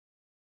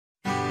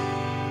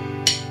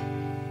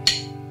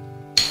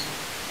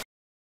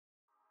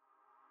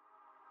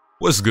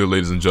What's good,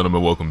 ladies and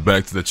gentlemen? Welcome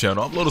back to the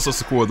channel. I'm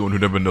LotusAsakura, the one who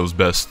never knows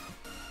best.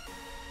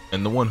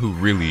 And the one who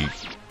really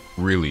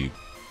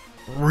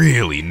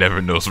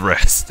never knows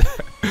rest.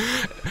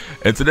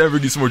 And today we're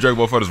doing some more Dragon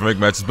Ball FighterZ ranked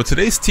matches, but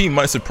today's team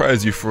might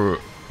surprise you for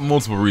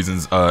multiple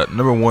reasons.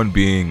 Number one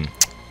being,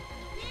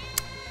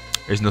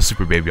 there's no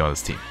Super Baby on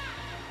this team.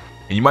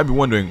 And you might be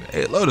wondering,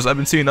 hey Lotus, I've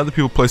been seeing other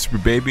people play Super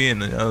Baby,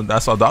 and I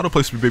saw Dotto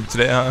play Super Baby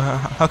today.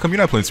 How come you're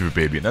not playing Super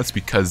Baby? And that's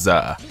because,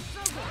 I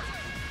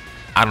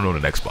don't own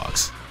an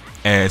Xbox.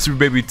 And Super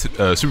Baby 2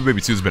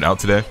 has been out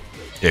today,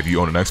 if you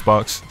own an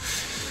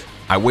Xbox.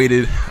 I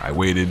waited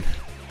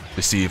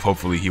to see if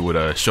hopefully he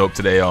would show up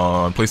today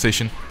on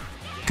PlayStation.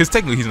 Because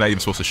technically he's not even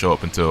supposed to show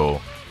up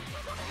until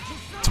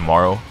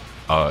tomorrow,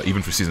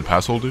 even for Season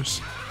Pass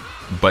holders.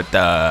 But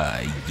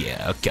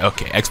yeah,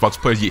 okay, Xbox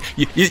players, you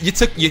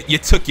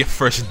took your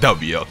first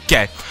W,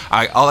 okay?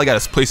 All I got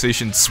is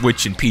PlayStation,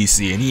 Switch, and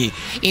PC, and he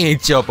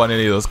ain't show up on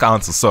any of those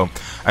consoles. So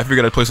I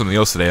figured I'd play something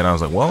else today, and I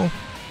was like, well,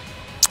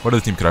 what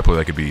other team could I play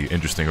that could be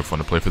interesting or fun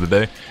to play for the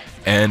day?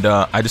 And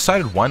I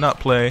decided, why not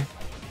play...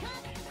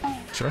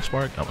 Should I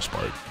spark? I'm a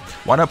spark.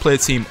 Why not play a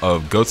team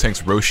of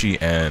Gotenks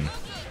Roshi and...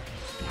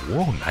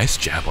 Whoa, nice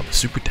jab on the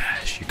super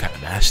dash. You're kind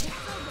of nasty.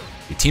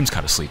 Your team's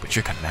kind of sleep, but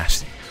you're kind of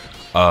nasty.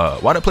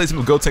 Why not play a team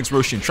of Gotenks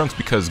Roshi and Trunks?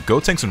 Because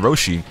Gotenks and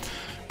Roshi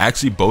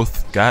actually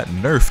both got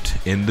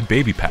nerfed in the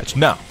baby patch.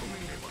 Now,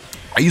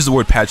 I use the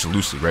word patch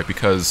loosely, right?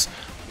 Because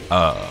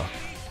that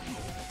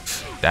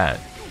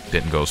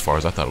didn't go as far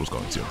as I thought it was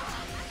going to.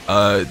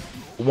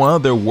 While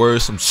there were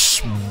some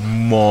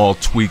small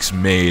tweaks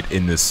made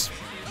in this,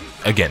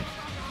 again,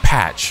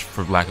 patch,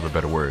 for lack of a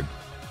better word,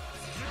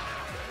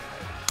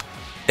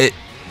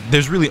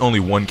 there's really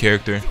only one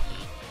character.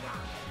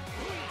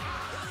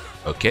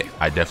 Okay,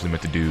 I definitely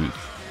meant to do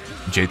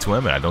J2M,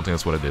 and I don't think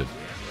that's what I did.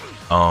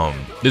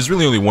 There's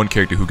really only one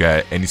character who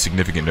got any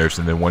significant nerfs,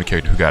 and then one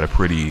character who got a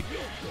pretty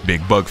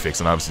big bug fix,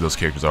 and obviously those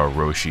characters are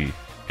Roshi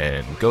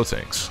and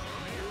Gotenks.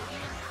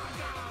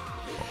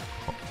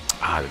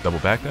 The double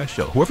backdash?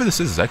 Yo, whoever this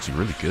is actually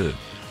really good.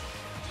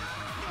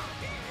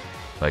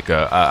 Like,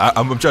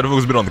 I'm trying to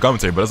focus a bit on the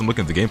commentary, but as I'm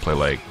looking at the gameplay,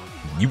 like,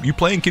 you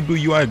playing Kid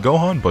Buu UI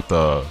Gohan, but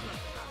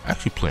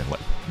actually playing, like,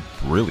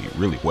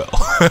 really well.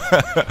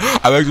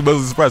 I'm actually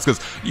mostly surprised, because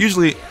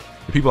usually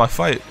the people I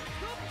fight,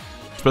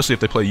 especially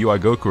if they play UI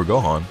Goku or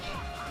Gohan,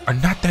 are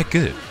not that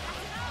good.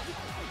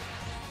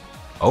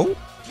 Oh?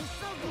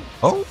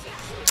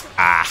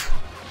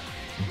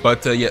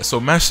 But, yeah, so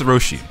Master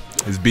Roshi.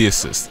 His B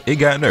assist, it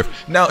got nerfed.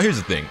 Now here's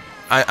the thing,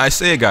 I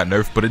say it got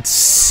nerfed, but it's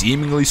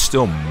seemingly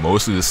still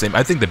mostly the same.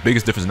 I think the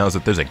biggest difference now is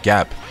that there's a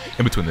gap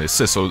in between the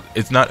assists, so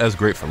it's not as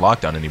great for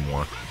lockdown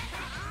anymore.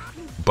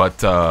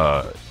 But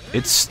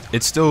it's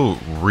still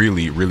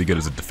really good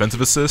as a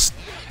defensive assist,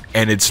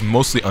 and it's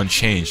mostly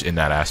unchanged in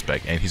that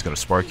aspect. And he's gonna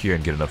spark here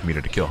and get enough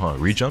meter to kill, huh?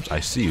 Rejumps, I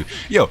see you.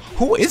 Yo,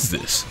 who is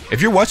this? If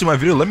you're watching my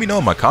video, let me know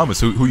in my comments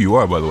who you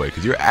are, by the way,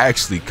 because you're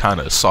actually kind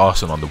of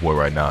saucing on the boy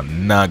right now.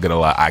 Not gonna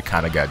lie, I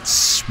kind of got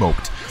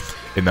smoked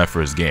in that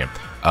first game.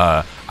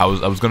 I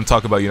was gonna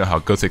talk about, you know, how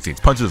Gotenks takes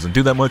punches, doesn't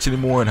do that much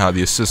anymore, and how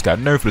the assist got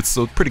nerfed, but it's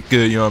still pretty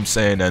good, you know what I'm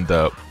saying? And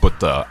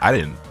but I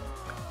didn't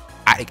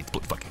get to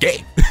play the fucking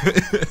game.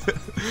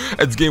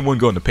 That's game one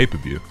going to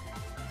pay-per-view.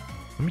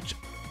 Let me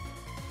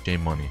J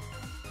Money.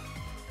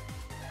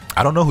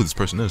 I don't know who this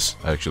person is,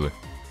 actually.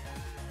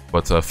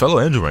 But fellow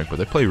Angel rank, but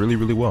they play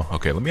really well.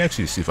 Okay, let me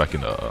actually see if I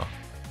can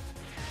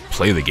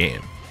play the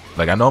game.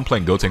 Like, I know I'm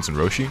playing Gotenks and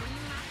Roshi,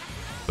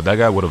 but that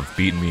guy would have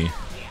beaten me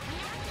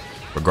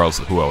regardless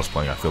of who I was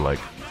playing, I feel like,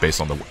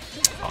 based on the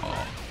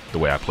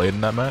way I played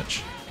in that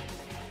match.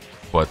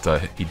 But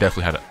he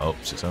definitely had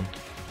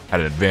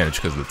had an advantage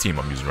because of the team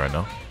I'm using right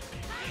now.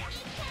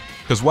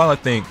 Because while I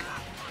think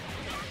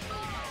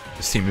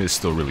this team is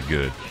still really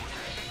good,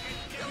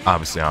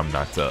 obviously I'm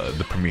not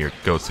the premier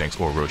Gotenks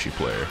or Roshi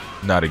player.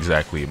 Not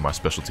exactly my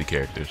specialty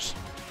characters.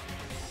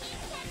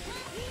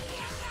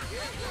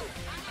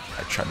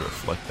 I tried to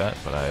reflect that,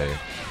 but I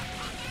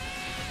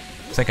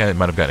think I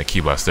might have gotten a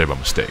key blast there by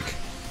mistake.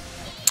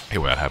 Hey,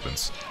 when that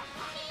happens.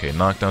 Okay,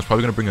 knockdown's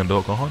probably gonna bring an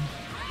adult Gohan?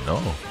 No.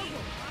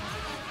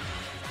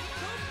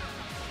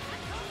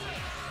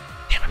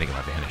 Damn, I think I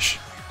might vanish.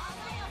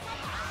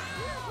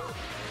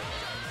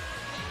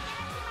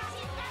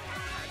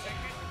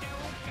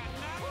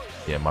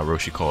 Yeah, my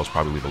Roshi calls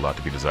probably leave a lot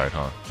to be desired,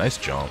 huh? Nice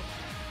jump.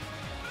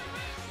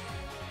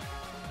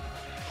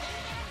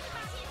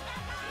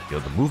 Yo,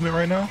 the movement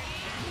right now?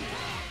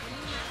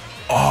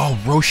 Oh,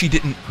 Roshi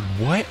didn't...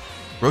 What?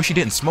 Roshi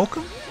didn't smoke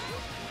him?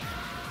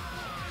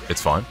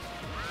 It's fine.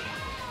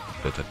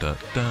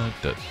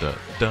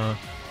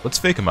 Let's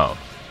fake him out.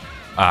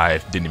 I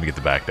didn't even get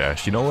the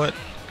backdash. You know what?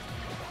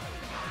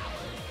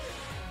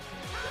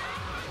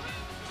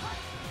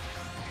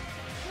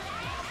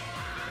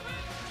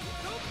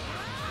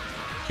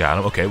 Got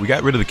him. Okay, we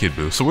got rid of the Kid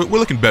Buu. So we're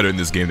looking better in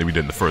this game than we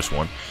did in the first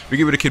one. We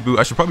get rid of Kid Buu.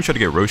 I should probably try to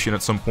get Roshi in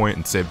at some point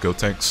and save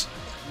Gotenks,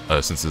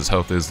 since his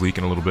health is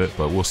leaking a little bit,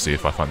 but we'll see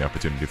if I find the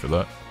opportunity for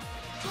that.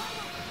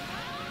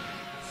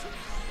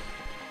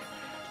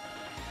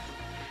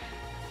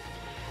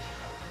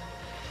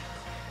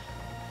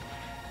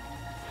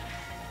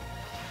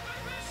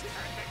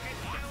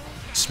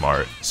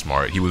 Smart,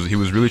 smart. He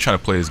was really trying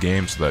to play his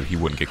game so that he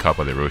wouldn't get caught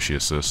by the Roshi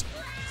assist.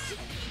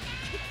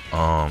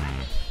 I'm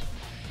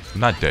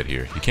not dead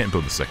here. You can't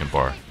build the second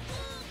bar,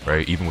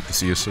 right? Even with the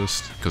C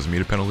assist because of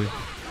meter penalty.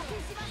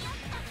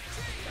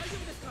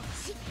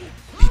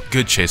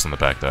 Good chase on the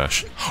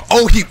backdash.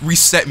 Oh, he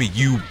reset me,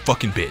 you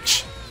fucking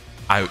bitch.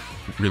 I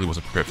really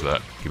wasn't prepared for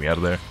that. Get me out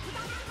of there.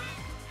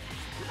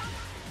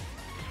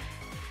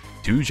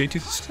 2 JT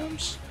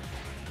systems?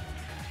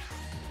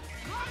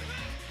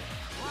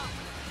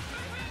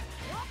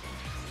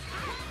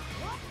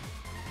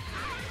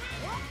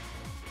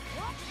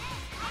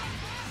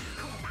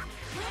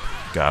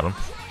 Got him.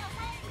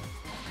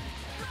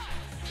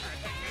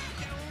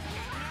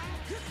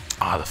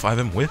 Ah, the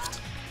 5M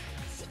whiffed.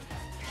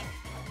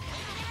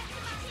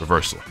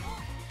 Reversal.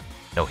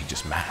 No, he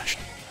just mashed.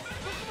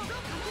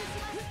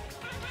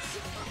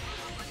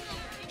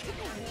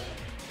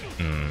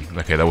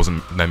 Okay,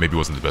 that maybe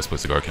wasn't the best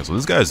place to guard cancel.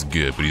 This guy's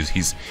good, but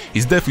he's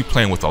definitely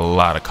playing with a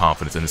lot of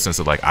confidence in the sense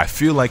of like I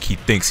feel like he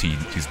thinks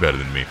he's better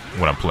than me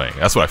when I'm playing.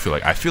 That's what I feel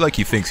like. I feel like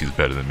he thinks he's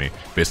better than me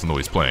based on the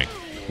way he's playing,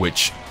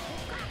 which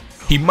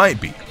he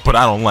might be, but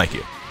I don't like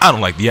it. I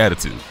don't like the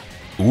attitude.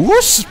 Ooh,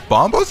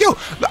 bombos, yo!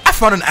 I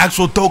found an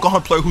actual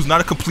Dokkan player who's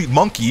not a complete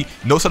monkey,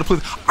 knows how to play.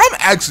 I'm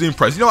actually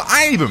impressed. You know,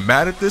 I ain't even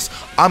mad at this.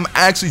 I'm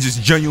actually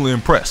just genuinely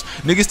impressed.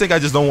 Niggas think I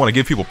just don't want to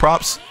give people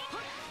props,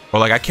 or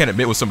like I can't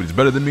admit when somebody's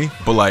better than me,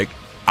 but like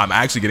I'm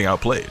actually getting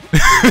outplayed.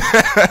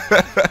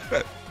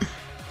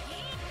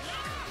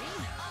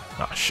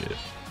 Ah, shit.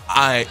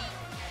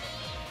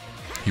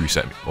 He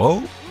reset me.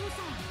 Whoa.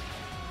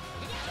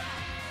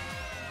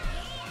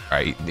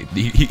 Alright,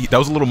 that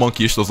was a little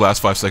monkeyish those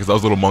last 5 seconds. That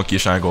was a little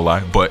monkeyish, I ain't gonna lie,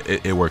 but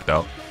it worked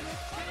out.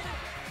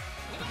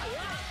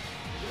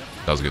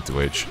 That was a good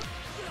 2H.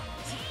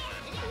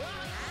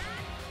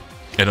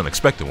 An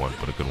unexpected one,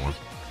 but a good one.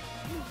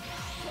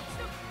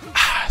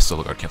 Ah,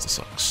 solo guard cancel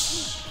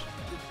sucks.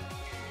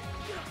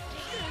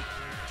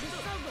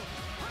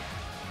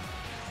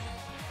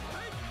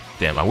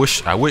 Damn, I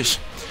wish.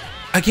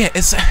 Again,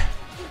 it's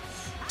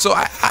so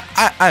I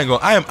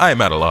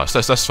am at a loss.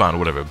 That's fine,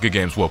 whatever. Good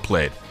games, well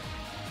played.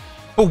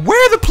 But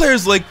where are the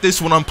players like this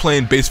when I'm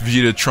playing base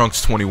Vegeta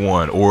Trunks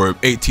 21 or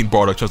 18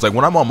 Bardock Trunks? Like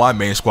when I'm on my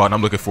main squad and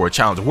I'm looking for a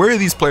challenge, where are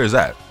these players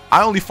at?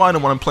 I only find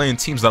them when I'm playing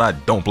teams that I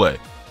don't play.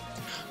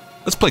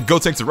 Let's play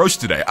Gotenks Roshi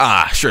today.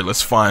 Ah, sure,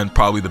 let's find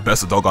probably the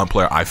best Dokkan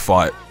player I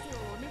fought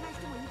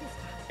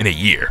in a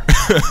year.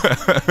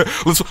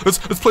 let's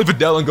play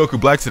Videl and Goku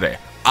Black today.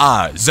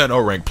 Ah, Zen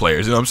O-rank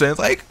players, you know what I'm saying? It's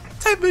like,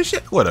 type of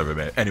shit. Whatever,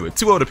 man. Anyway,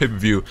 2-0 to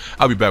pay-per-view.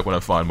 I'll be back when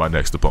I find my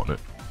next opponent.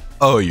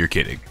 Oh, you're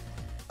kidding.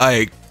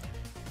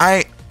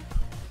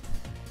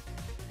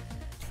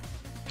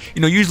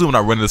 You know, usually when I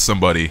run into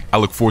somebody, I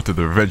look forward to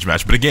the revenge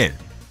match. But again,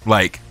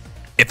 like,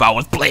 if I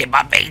was playing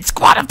my main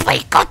squad and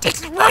playing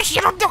Gotenks Roshi,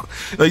 I don't know.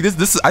 Like,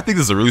 I think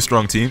this is a really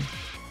strong team.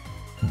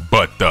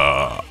 But,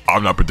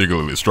 I'm not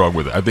particularly strong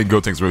with it. I think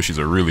Gotenks Roshi is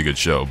a really good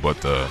show. But,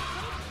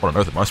 what on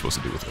earth am I supposed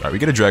to do with it? Alright, we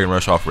get a Dragon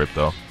Rush off rip,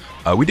 though.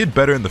 We did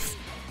better in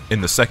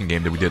the second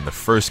game than we did in the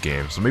first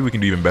game. So maybe we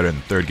can do even better in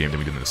the third game than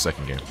we did in the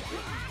second game.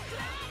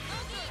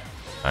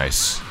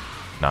 Nice.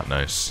 Not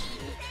nice.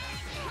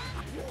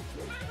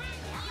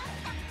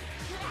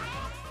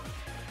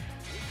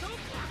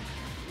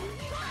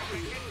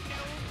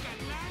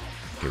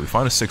 Okay, we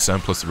find a 6M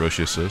plus the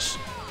Roshi assist.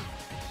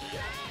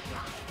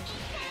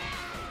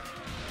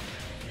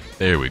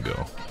 There we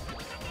go.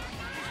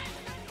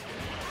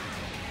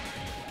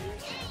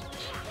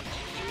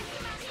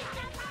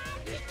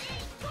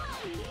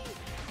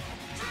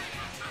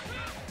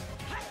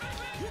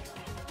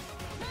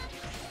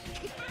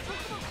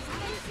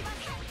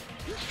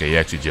 Okay, he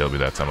actually jailed me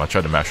that time. I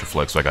tried to mash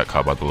reflect, so I got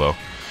caught by the low.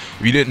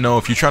 If you didn't know,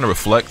 if you're trying to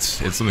reflect,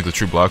 it's something like the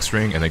true block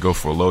string, and they go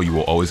for a low, you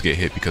will always get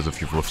hit because if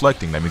you're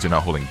reflecting, that means you're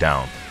not holding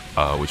down.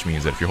 Which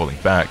means that if you're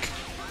holding back,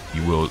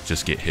 you will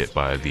just get hit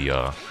by the,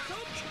 I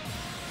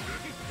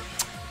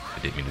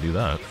didn't mean to do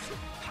that.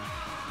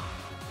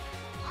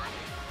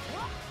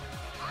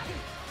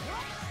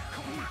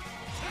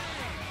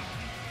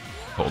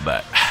 Hold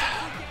that.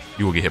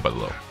 You will get hit by the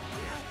low.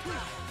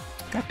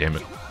 God damn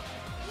it.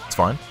 It's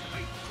fine.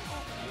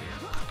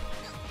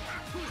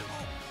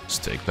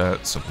 Just take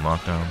that. Simple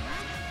knockdown.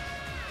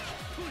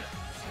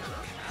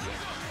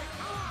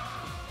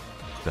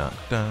 Dun,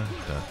 dun,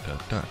 dun, dun,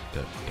 dun,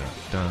 dun,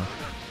 dun.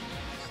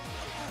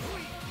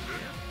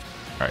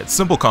 Alright,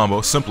 simple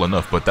combo, simple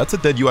enough, but that's a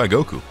dead UI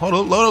Goku.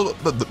 Hold on,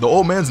 the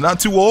old man's not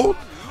too old?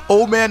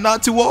 Old man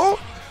not too old?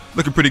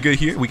 Looking pretty good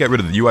here. We got rid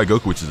of the UI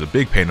Goku, which is a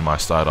big pain in my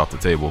side off the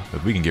table.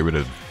 If we can get rid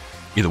of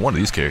either one of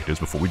these characters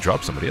before we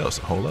drop somebody else.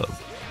 Hold up.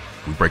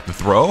 We break the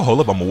throw. Hold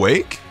up, I'm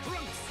awake.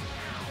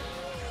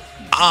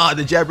 Ah,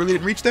 the jab really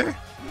didn't reach there?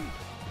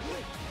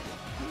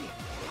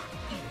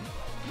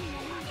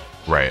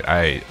 Right,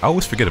 I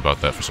always forget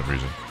about that for some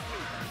reason.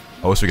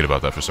 That was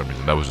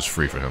just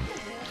free for him.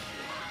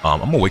 I'm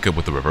gonna wake up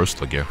with the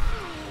reversal again.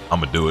 I'm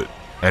gonna do it.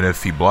 And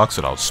if he blocks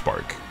it, I'll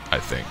spark, I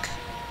think.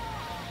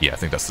 Yeah, I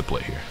think that's the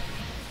play here.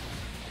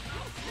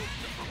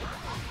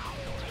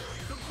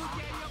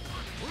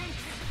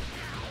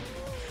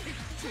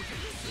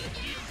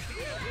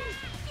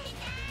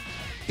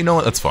 You know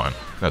what? That's fine.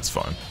 That's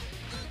fine.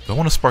 Do I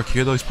want to spark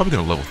here though? He's probably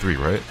gonna level 3,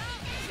 right?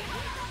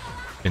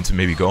 Into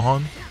maybe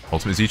Gohan?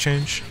 Ultimate Z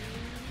change?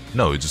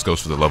 No, it just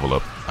goes for the level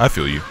up. I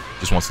feel you.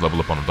 Just wants to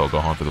level up on adult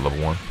Gohan for the level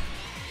 1.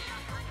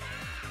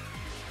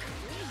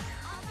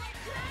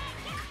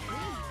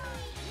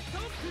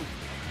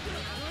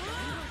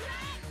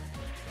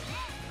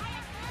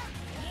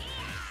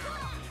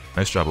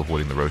 Nice job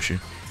avoiding the Roshi.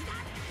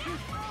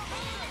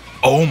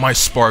 Oh, my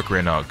spark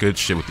ran out. Good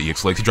shit with the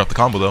EX legs. He dropped the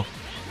combo though.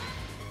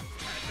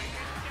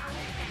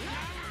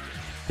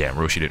 Damn,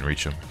 Roshi didn't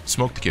reach him.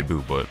 Smoked the Kid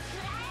Buu, but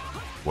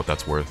what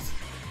that's worth.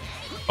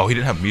 Oh, he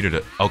didn't have meter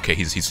to. Okay,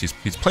 he's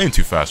playing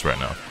too fast right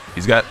now.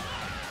 He's got.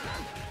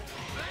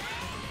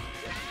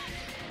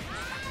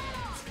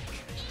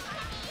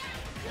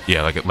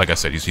 Yeah, like I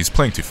said, he's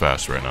playing too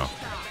fast right now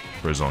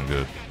for his own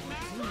good.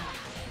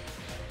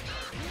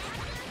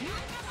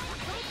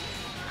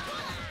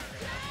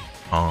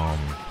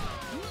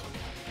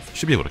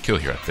 Should be able to kill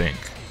here, I think.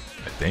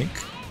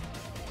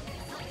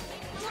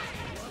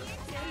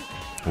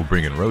 We'll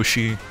bring in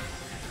Roshi.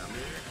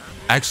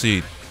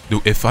 Actually,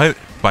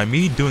 by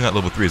me doing that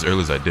level 3 as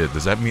early as I did,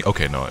 does that mean...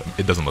 Okay, no,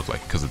 it doesn't look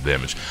like because of the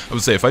damage. I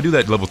would say, if I do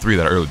that level 3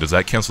 that early, does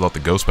that cancel out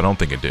the ghost? But I don't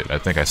think it did. I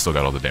think I still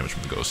got all the damage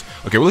from the ghost.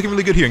 Okay, we're looking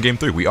really good here in Game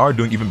 3. We are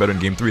doing even better in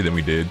Game 3 than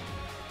we did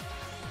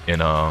in,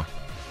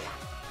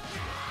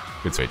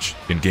 good stage,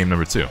 in game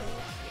number 2.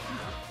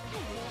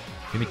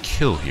 Gonna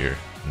kill here.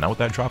 Not with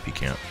that drop, he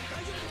can't.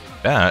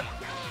 That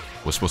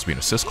was supposed to be an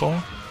assist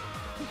call.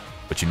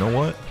 But you know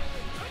what?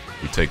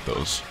 We take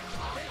those.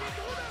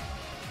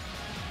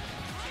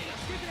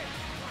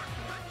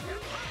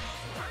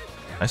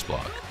 Nice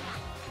block.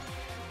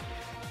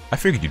 I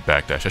figured you'd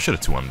backdash. I should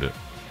have 2M'd it.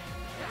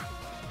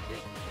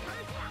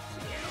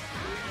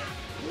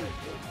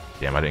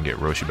 Damn, I didn't get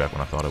Roshi back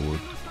when I thought I would.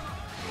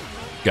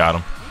 Got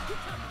him.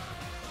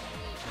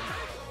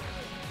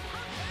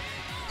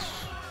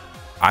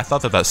 I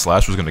thought that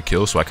slash was going to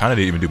kill, so I kind of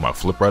didn't even do my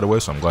flip right away,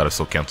 so I'm glad I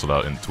still canceled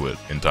out into it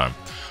in time.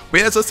 But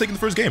yeah, let's take the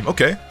first game.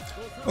 Okay.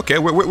 Okay,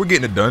 we're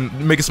getting it done.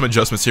 Making some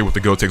adjustments here with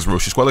the Gotenks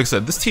Roshi squad. Like I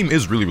said, this team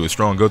is really, really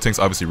strong. Gotenks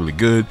obviously really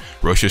good.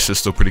 Roshi is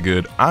still pretty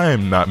good. I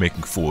am not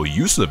making full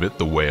use of it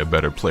the way a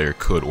better player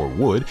could or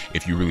would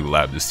if you really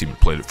lab this team and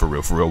played it for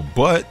real.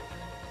 But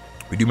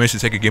we do manage to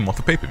take a game off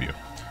the pay-per-view.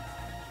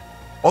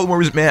 All the more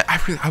reason, man,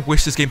 I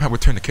wish this game had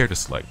returned the character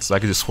select, so I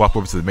could just swap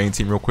over to the main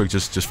team real quick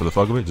just for the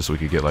fuck of it, just so we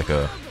could get like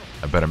a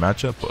better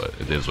matchup, but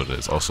it is what it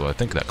is. Also, I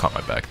think that caught my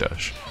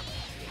backdash.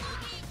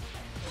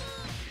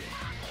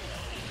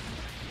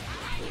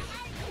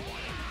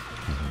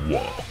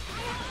 Whoa.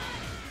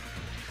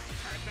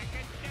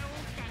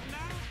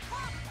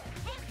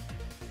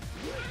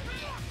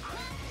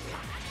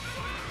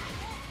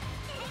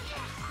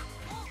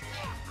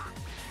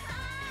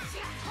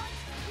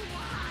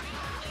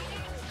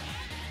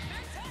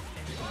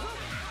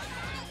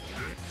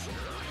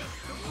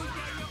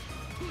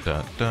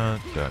 Da da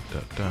da da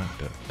da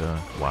da da.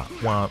 Womp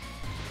womp.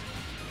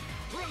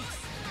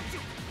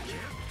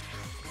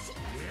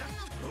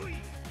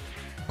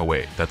 Oh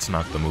wait, that's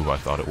not the move I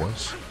thought it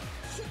was.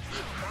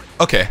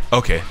 Okay,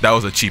 that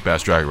was a cheap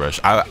ass Dragon Rush.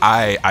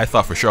 I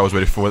thought for sure I was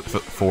ready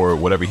for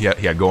whatever he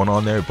had going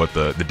on there, but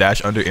the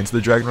dash under into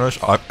the Dragon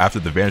Rush after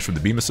the vanish from the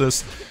beam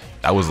assist,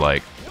 that was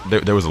like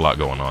there was a lot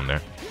going on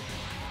there.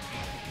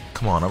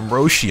 Come on, I'm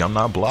Roshi, I'm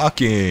not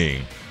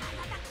blocking.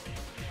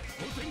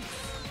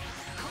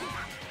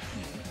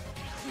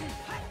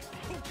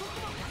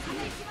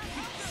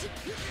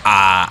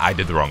 I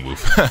did the wrong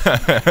move.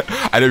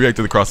 I didn't react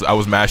to the cross. I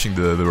was mashing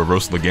the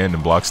reversal again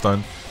and block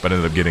stun, but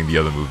ended up getting the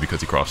other move because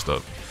he crossed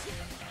up.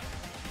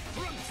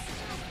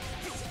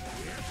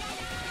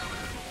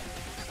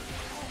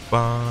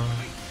 Ba,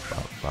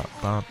 ba,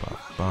 ba, ba,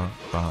 ba,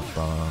 ba,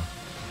 ba.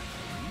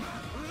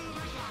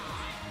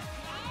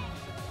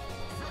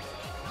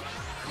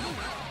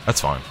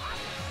 That's fine.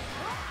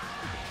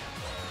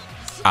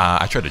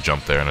 I tried to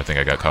jump there, and I think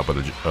I got caught by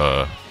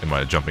the in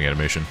my jumping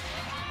animation.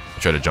 I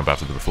tried to jump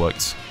after the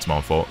reflect. It's my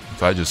own fault.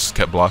 If I just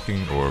kept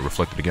blocking or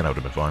reflected again, I would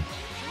have been fine.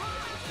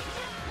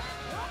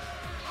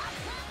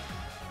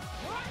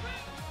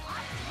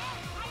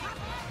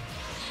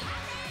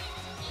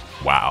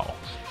 Wow.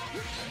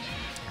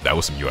 That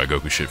was some UI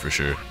Goku shit for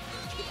sure.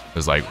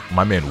 It's like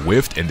my man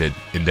whiffed and then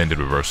did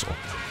reversal.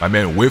 My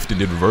man whiffed and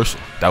did reversal.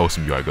 That was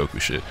some UI Goku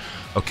shit.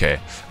 Okay,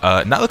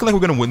 not looking like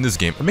we're gonna win this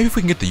game. Or maybe if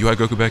we can get the UI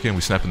Goku back in,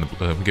 we snap in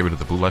the we get rid of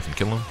the blue life and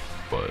kill him.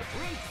 But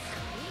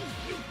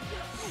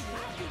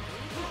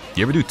do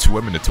you ever do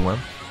 2M into 2M?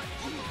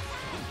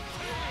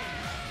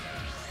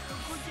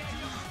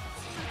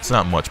 It's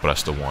not much, but I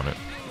still want it.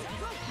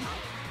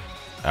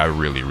 I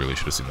really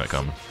should have seen that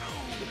coming.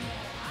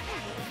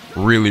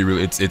 Really,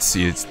 it's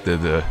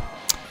the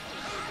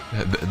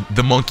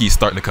monkey's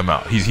starting to come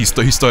out. He's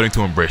starting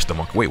to embrace the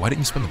monkey. Wait, why didn't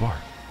you spin the bar?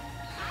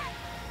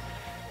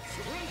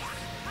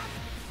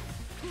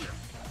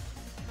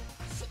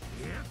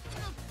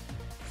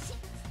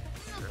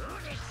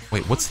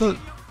 Wait, what's the...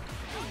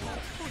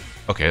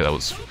 Okay, that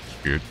was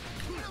weird.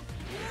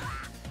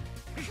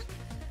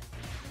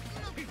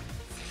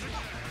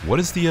 what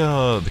is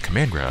the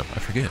command grab? I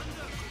forget.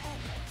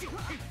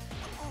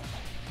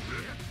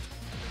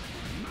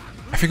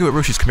 I forget what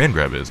Roshi's command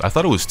grab is. I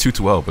thought it was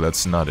 2-L, but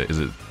that's not it. Is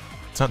it?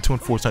 It's not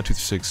 2-4, it's not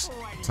 2-6.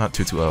 It's not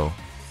 2-L.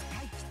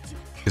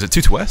 Is it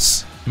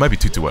 2-S? It might be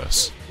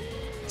 2-S.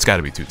 It's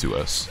gotta be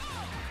 2-S.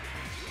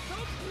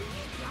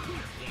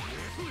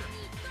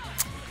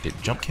 Did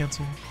jump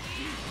cancel?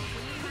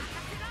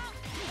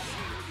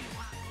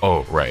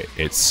 Oh, right.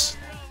 It's...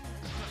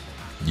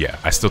 Yeah,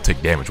 I still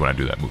take damage when I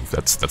do that move.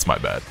 That's my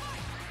bad.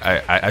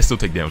 I still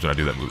take damage when I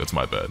do that move. That's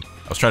my bad.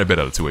 I was trying to bet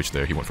out a 2H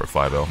there. He went for a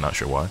 5L. Not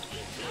sure why.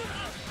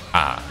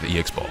 Ah, the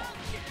EX ball.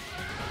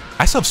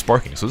 I still have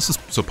sparking, so this is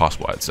so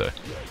possible, I'd say.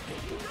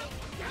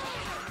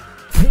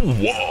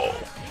 Whoa!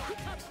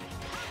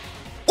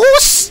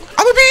 Oos!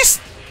 I'm a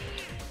beast!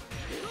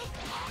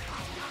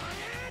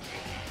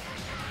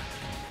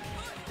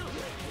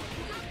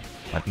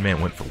 That man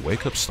went for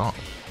wake up stomp.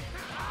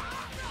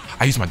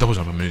 I used my double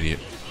jump, I'm an idiot.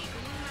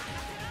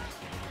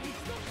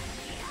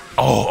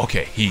 Oh,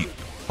 okay. He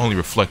only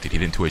reflected. He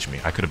didn't 2H me.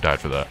 I could have died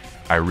for that.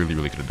 I really,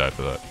 really could have died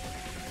for that.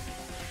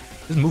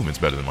 His movement's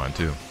better than mine,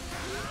 too.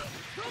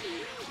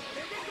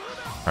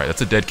 Alright,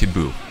 that's a dead Kid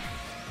Buu.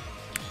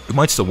 We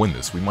might still win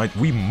this. We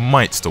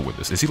might still win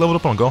this. Is he leveled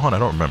up on Gohan? I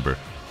don't remember.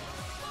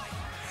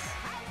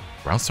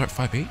 Round start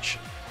 5H?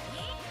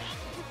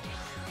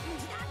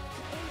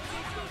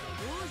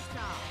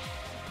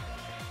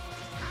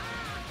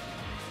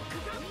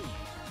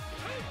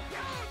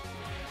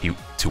 He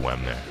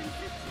 2M there.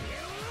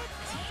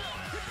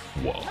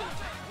 Whoa.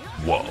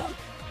 Whoa.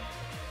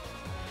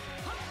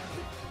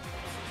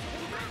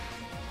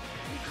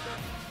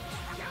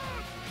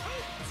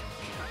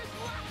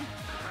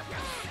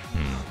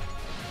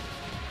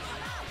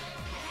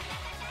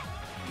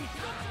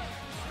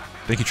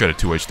 I think he tried a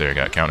 2H there,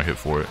 got counter hit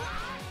for it.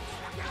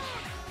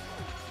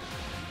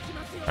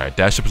 Alright,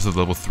 dash up to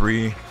level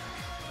 3.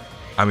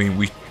 I mean,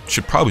 we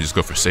should probably just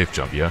go for safe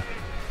jump, yeah?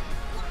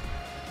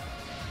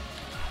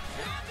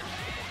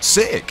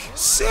 Sick!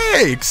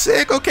 Sick!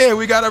 Sick! Okay,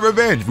 we got our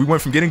revenge. We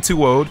went from getting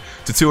 2-0'd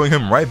to 2-ing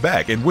him right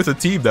back, and with a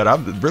team that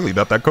I'm really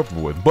not that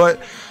comfortable with.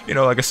 But, you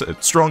know, like I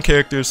said, strong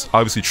characters.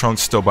 Obviously,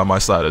 Trunks still by my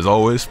side as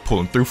always,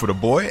 pulling through for the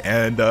boy.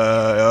 And,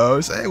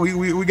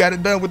 we got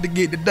it done with the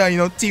get it done. You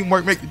know,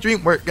 teamwork make the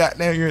dream work.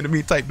 Goddamn, you're in the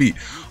me type beat.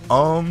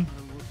 Yeah.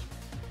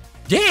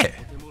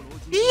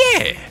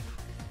 Yeah.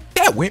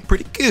 That went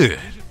pretty good.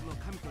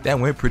 That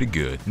went pretty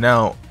good.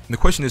 Now, the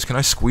question is, can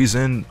I squeeze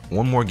in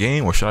one more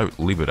game, or should I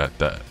leave it at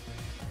that?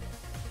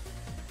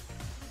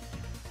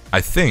 I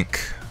think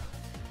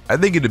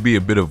it'd be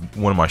a bit of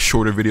one of my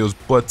shorter videos,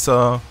 but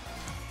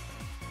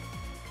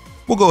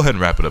we'll go ahead and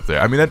wrap it up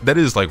there. I mean, that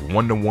is like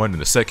 1-to-1 in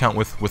the set count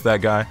with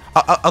that guy.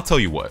 I'll tell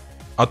you what.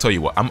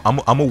 I'm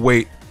gonna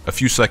wait a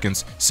few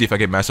seconds, see if I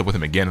get matched up with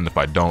him again, and if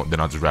I don't, then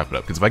I'll just wrap it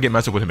up. Because if I get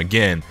matched up with him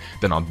again,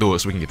 then I'll do it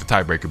so we can get the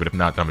tiebreaker. But if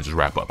not, then I'm gonna just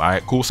wrap up. All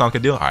right, cool, sound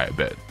good deal. All right,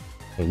 bet.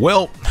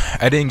 Well,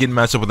 I didn't get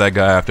matched up with that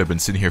guy after I've been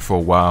sitting here for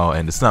a while,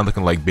 and it's not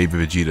looking like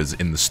Baby Vegeta's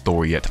in the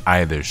store yet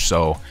either.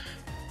 So,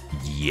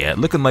 yeah,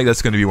 looking like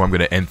that's going to be where I'm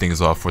going to end things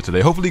off for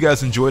today. Hopefully you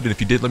guys enjoyed, and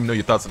if you did, let me know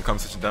your thoughts in the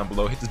comment section down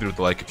below. Hit this video with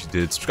a like if you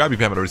did. Subscribe if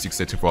you haven't already, so you can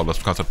stay tuned for all the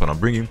content I'm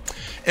bringing.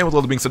 And with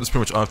all that being said, that's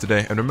pretty much all for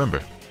today. And remember,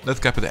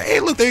 let's cap it there. Hey,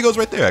 look, there he goes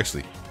right there,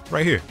 actually.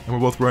 Right here. And we're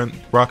both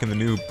rocking the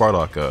new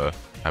Bardock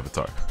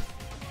avatar.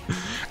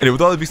 Anyway,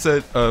 with all that being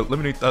said, let me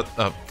know your thoughts.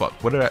 Fuck,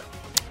 what did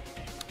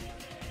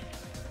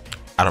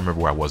I don't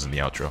remember where I was in the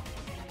outro.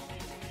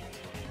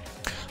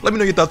 Let me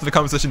know your thoughts in the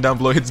comment section down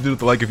below. Hit this video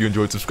with a like if you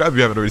enjoyed. Subscribe if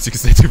you haven't already, so you can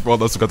stay tuned for all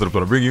those content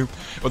I'm bring you.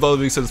 With all that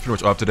being said, that's pretty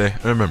much all today.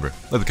 And remember,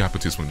 let the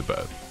capital swing the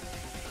bad.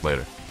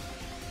 Later.